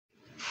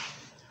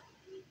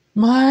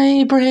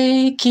My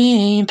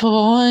breaking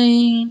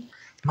point,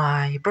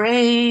 my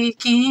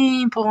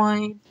breaking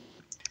point.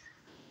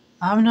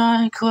 I'm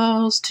not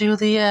close to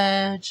the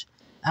edge,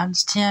 I'm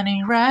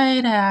standing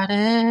right at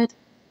it.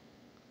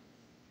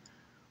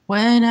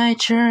 When I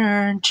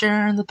turn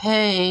the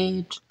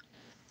page,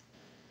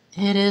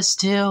 it is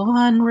still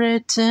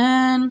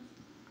unwritten.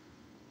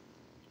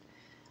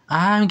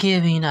 I'm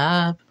giving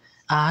up,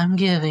 I'm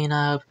giving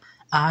up,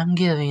 I'm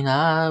giving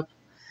up.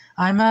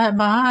 I'm at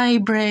my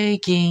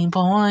breaking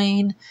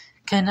point,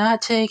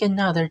 cannot take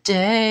another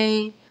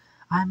day.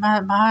 I'm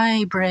at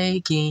my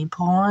breaking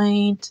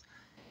point,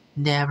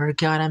 never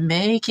gonna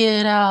make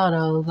it out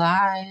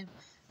alive.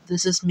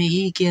 This is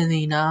me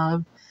giving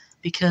up,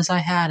 because I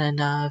had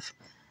enough.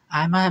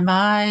 I'm at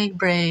my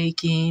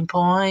breaking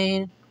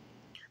point,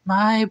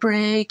 my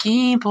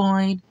breaking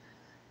point,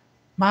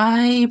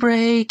 my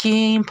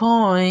breaking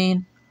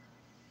point.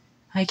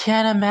 I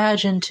can't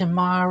imagine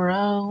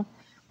tomorrow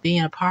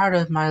being a part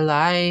of my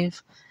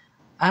life.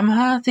 I'm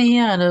at the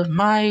end of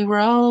my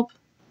rope,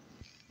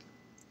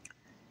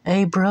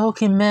 a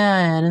broken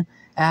man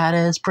at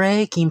his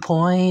breaking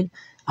point.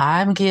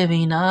 I'm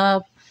giving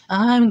up,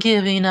 I'm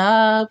giving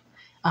up,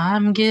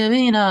 I'm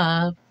giving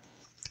up.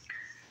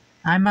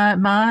 I'm at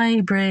my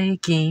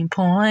breaking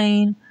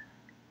point,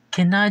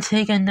 cannot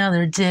take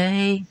another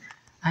day.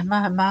 I'm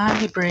at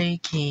my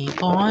breaking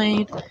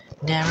point,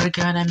 never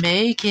gonna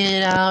make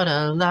it out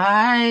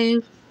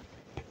alive.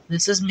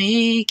 This is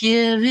me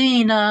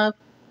giving up,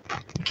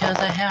 because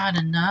I had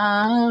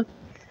enough.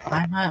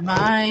 I'm at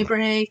my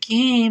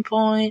breaking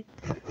point,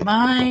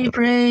 my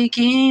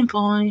breaking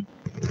point.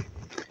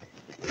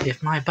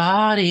 If my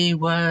body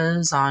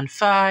was on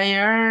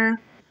fire,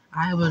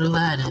 I would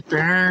let it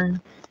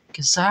burn,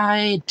 'cause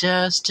I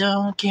just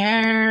don't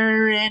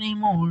care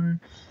anymore.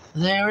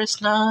 There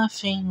is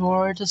nothing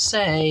more to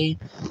say.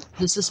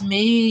 This is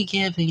me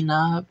giving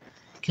up,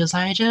 'cause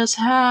I just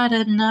had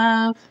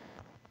enough.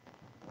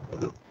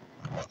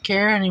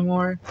 Care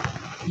anymore.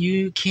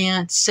 You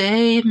can't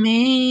save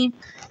me,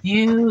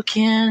 you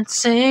can't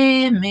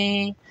save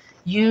me,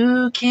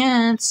 you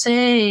can't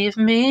save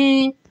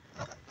me.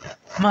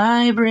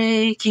 My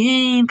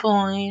breaking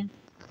point,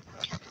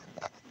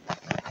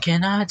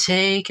 cannot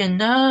take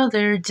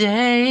another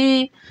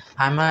day.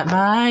 I'm at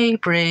my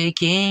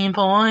breaking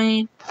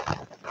point,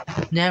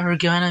 never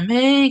gonna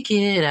make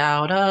it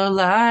out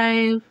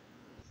alive.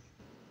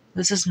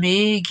 This is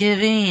me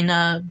giving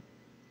up,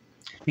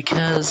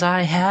 because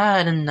I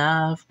had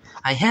enough.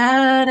 I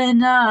had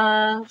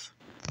enough.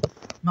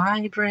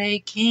 My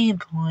breaking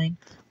point,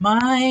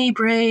 my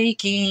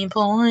breaking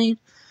point,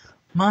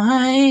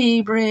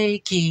 my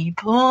breaking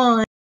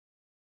point.